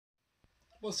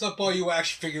What's up, all you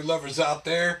action figure lovers out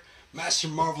there? Master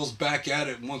Marvel's back at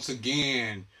it once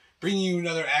again, bringing you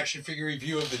another action figure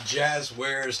review of the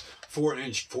Jazzwares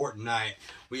 4-inch Fortnite.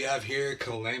 We have here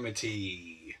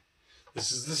Calamity.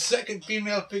 This is the second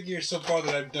female figure so far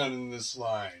that I've done in this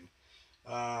line,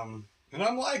 and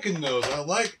I'm liking those. I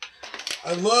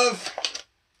love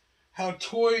how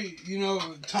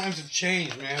times have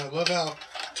changed, man. I love how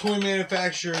toy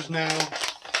manufacturers now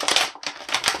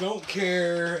don't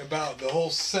care about the whole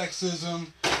sexism,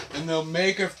 and they'll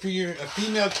make a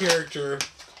female character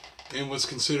in what's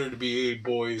considered to be a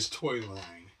boys' toy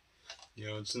line. You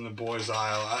know, it's in the boys'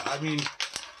 aisle. I mean,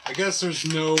 I guess there's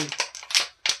no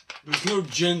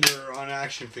gender on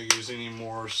action figures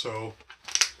anymore, so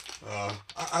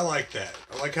I like that.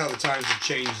 I like how the times have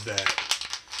changed that,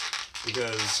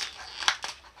 because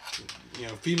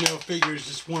female figures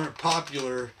just weren't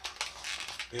popular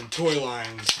in toy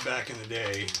lines back in the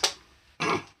day.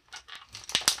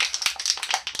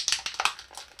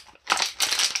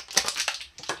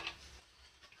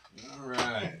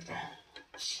 Alright.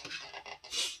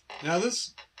 Now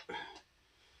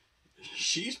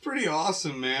she's pretty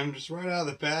awesome, man. Just right out of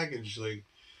the package, like,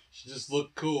 she just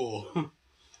looked cool.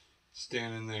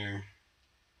 Standing there.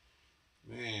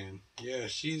 Man, yeah,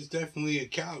 she's definitely a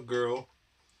cowgirl.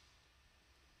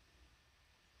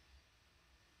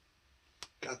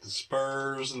 Got the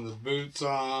spurs and the boots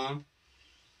on,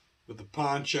 with the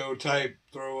poncho type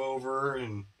throw over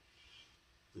and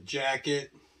the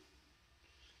jacket,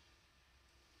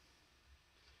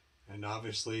 and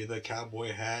obviously the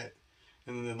cowboy hat,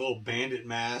 and then the little bandit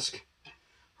mask.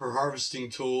 Her harvesting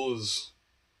tool is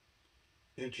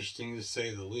interesting to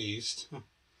say the least.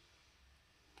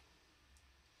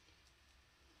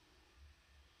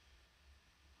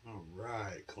 All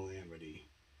right, Calamity.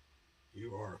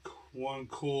 You are one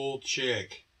cool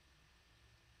chick.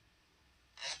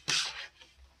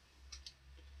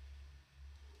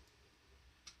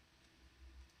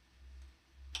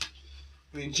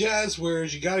 I mean,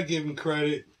 Jazzwares, you gotta give them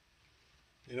credit,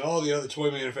 and all the other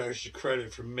toy manufacturers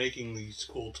credit for making these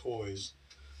cool toys.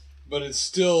 But it's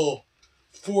still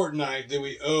Fortnite that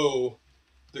we owe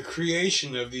the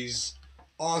creation of these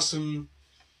awesome,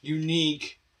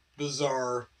 unique,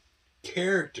 bizarre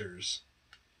characters.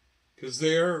 Because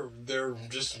they're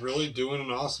just really doing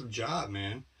an awesome job,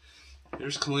 man.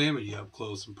 There's Calamity up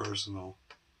close and personal.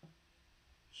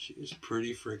 She's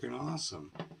pretty freaking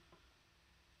awesome.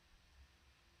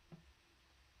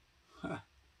 Huh.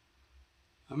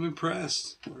 I'm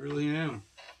impressed. I really am.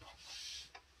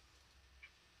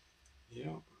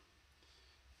 Yep.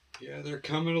 Yeah, they're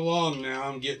coming along now.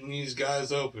 I'm getting these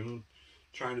guys open.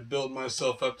 Trying to build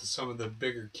myself up to some of the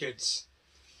bigger kits,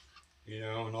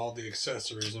 and all the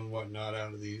accessories and whatnot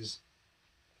out of these.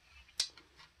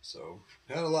 So,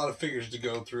 had a lot of figures to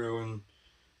go through, and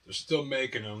they're still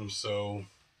making them,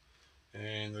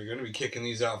 and they're going to be kicking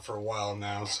these out for a while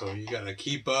now, so you got to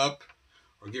keep up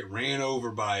or get ran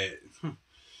over by it.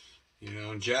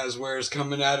 Jazzwares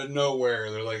coming out of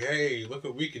nowhere. They're like, hey, look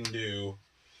what we can do.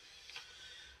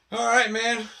 Alright,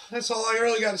 man, that's all I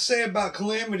really got to say about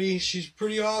Calamity. She's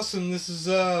pretty awesome. This is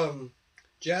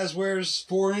Jazzwares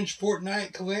 4-inch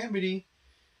Fortnite Calamity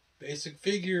basic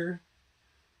figure.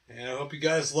 And I hope you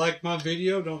guys liked my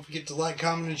video. Don't forget to like,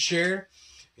 comment, and share.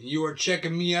 And you are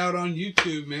checking me out on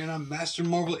YouTube, man. I'm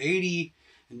MasterMarvel80.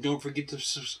 And don't forget to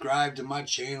subscribe to my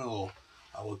channel.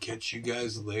 I will catch you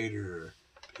guys later.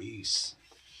 Peace.